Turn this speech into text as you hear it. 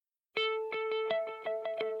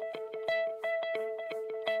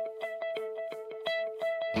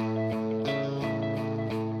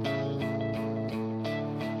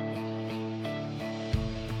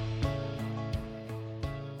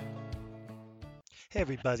Hey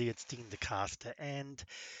everybody, it's Dean DaCosta, and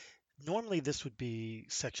normally this would be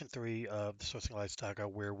section three of the Sourcing Life Saga,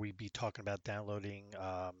 where we'd be talking about downloading,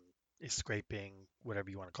 scraping, whatever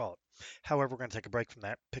you want to call it. However, we're going to take a break from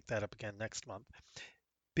that, pick that up again next month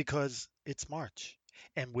because it's March.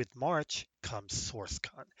 And with March comes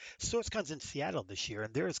SourceCon. SourceCon's in Seattle this year,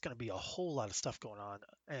 and there is going to be a whole lot of stuff going on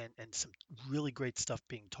and some really great stuff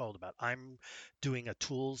being told about. I'm doing a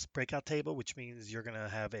tools breakout table, which means you're going to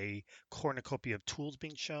have a cornucopia of tools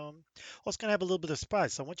being shown. Also, going to have a little bit of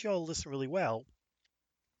surprise. So I want you all to listen really well.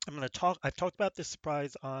 I've talked about this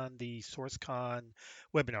surprise on the SourceCon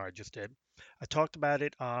webinar I just did. I talked about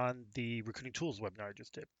it on the Recruiting Tools webinar I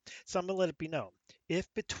just did. So I'm going to let it be known.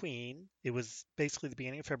 If between, it was basically the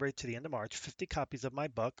beginning of February to the end of March, 50 copies of my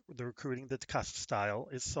book, The Recruiting the Tacasa Style,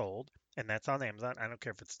 is sold, and that's on Amazon. I don't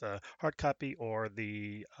care if it's the hard copy or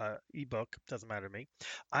the ebook, doesn't matter to me.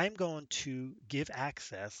 I'm going to give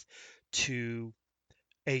access to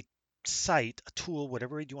a site, a tool,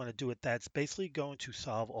 whatever you want to do it, that's basically going to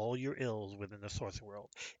solve all your ills within the sourcing world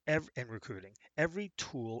and recruiting. Every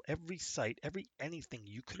tool, every site, every anything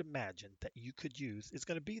you could imagine that you could use is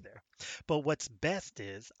going to be there. But what's best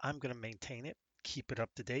is I'm going to maintain it, keep it up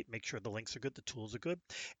to date, make sure the links are good, the tools are good,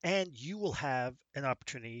 and you will have an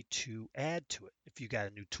opportunity to add to it. If you got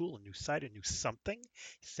a new tool, a new site, a new something,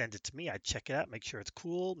 send it to me. I check it out, make sure it's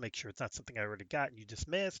cool, make sure it's not something I already got and you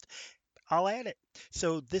dismissed. I'll add it.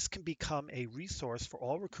 So this can become a resource for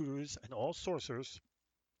all recruiters and all sourcers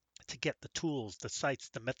to get the tools, the sites,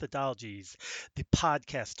 the methodologies, the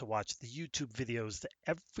podcasts to watch, the YouTube videos, the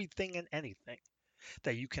everything and anything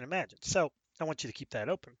that you can imagine. So I want you to keep that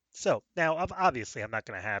open. So now, obviously, I'm not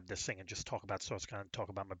going to have this thing and just talk about SourceCon, talk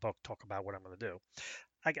about my book, talk about what I'm going to do.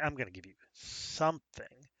 I'm going to give you something.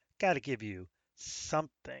 Got to give you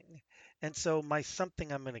something. And so my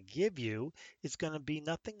something I'm going to give you is going to be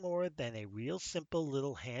nothing more than a real simple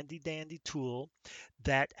little handy dandy tool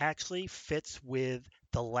that actually fits with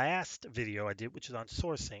the last video I did, which is on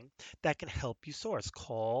sourcing, that can help you source,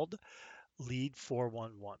 called Lead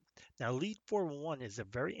 411. Now, Lead 411 is a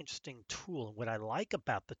very interesting tool. And what I like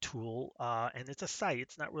about the tool, and it's a site,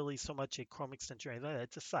 it's not really so much a Chrome extension or anything like that,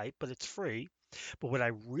 it's a site, but it's free. But what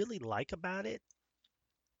I really like about it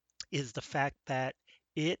is the fact that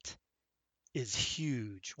it is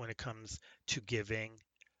huge when it comes to giving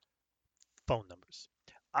phone numbers.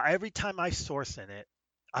 Every time I source in it,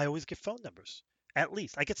 I always get phone numbers. At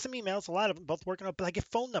least I get some emails, a lot of them both working out, but I get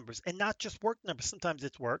phone numbers and not just work numbers. Sometimes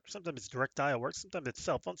it's work, sometimes it's direct dial work, sometimes it's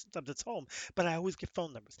cell phone, sometimes it's home, but I always get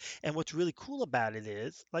phone numbers. And what's really cool about it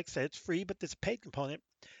is, like I said, it's free, but there's a paid component.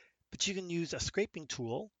 But you can use a scraping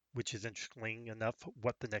tool, which is interesting enough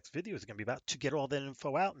what the next video is going to be about, to get all that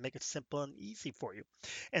info out and make it simple and easy for you.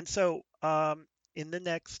 And so in the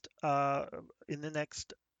next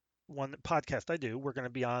one podcast I do, we're going to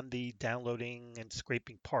be on the downloading and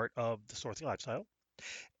scraping part of the sourcing lifestyle.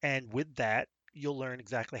 And with that, you'll learn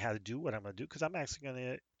exactly how to do what I'm going to do because I'm actually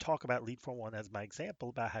going to talk about Lead for One as my example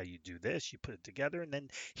about how you do this. You put it together, and then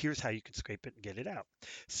here's how you can scrape it and get it out.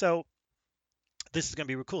 So this is going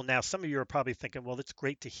to be real cool. Now, some of you are probably thinking, well, it's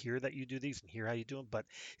great to hear that you do these and hear how you do them, but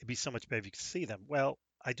it'd be so much better if you could see them. Well,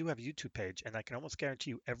 I do have a YouTube page, and I can almost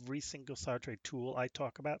guarantee you every single SolidTrade tool I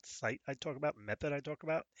talk about, site I talk about, method I talk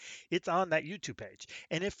about, it's on that YouTube page.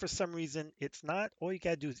 And if for some reason it's not, all you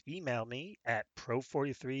got to do is email me at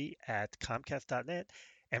pro43 at comcast.net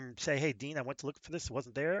and say, hey, Dean, I went to look for this. It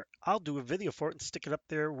wasn't there. I'll do a video for it and stick it up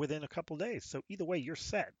there within a couple of days. So either way, you're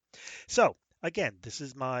set. So again, this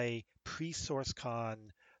is my pre-SourceCon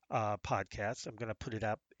podcast. I'm going to put it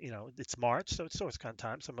up. It's March, so it's SourceCon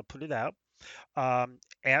time. So I'm going to put it out.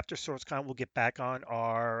 After SourceCon, we'll get back on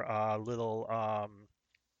our little.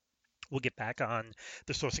 We'll get back on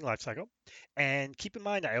the sourcing lifecycle. And keep in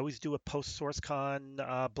mind, I always do a post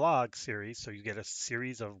SourceCon blog series. So you get a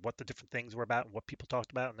series of what the different things were about and what people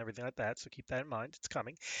talked about and everything like that. So keep that in mind. It's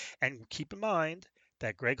coming. And keep in mind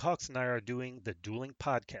that Greg Hawkes and I are doing the dueling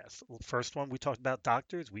podcast. First one, we talked about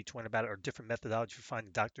doctors. We each went about our different methodology for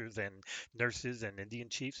finding doctors and nurses and Indian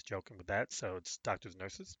chiefs, joking with that. So it's doctors and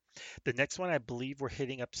nurses. The next one, I believe we're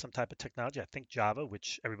hitting up some type of technology. I think Java,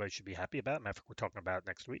 which everybody should be happy about. Matter of fact, we're talking about it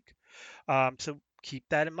next week. So keep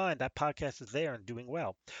that in mind. That podcast is there and doing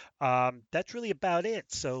well. That's really about it.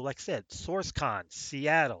 So, like I said, SourceCon,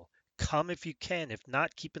 Seattle. Come if you can. If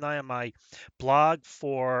not, keep an eye on my blog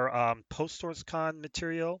for post SourceCon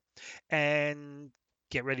material and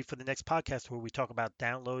get ready for the next podcast where we talk about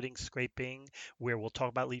downloading, scraping, where we'll talk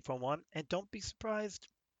about Lead Form 1. And don't be surprised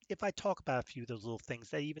if I talk about a few of those little things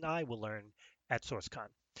that even I will learn at SourceCon.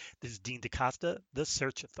 This is Dean DaCosta, the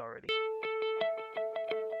Search Authority.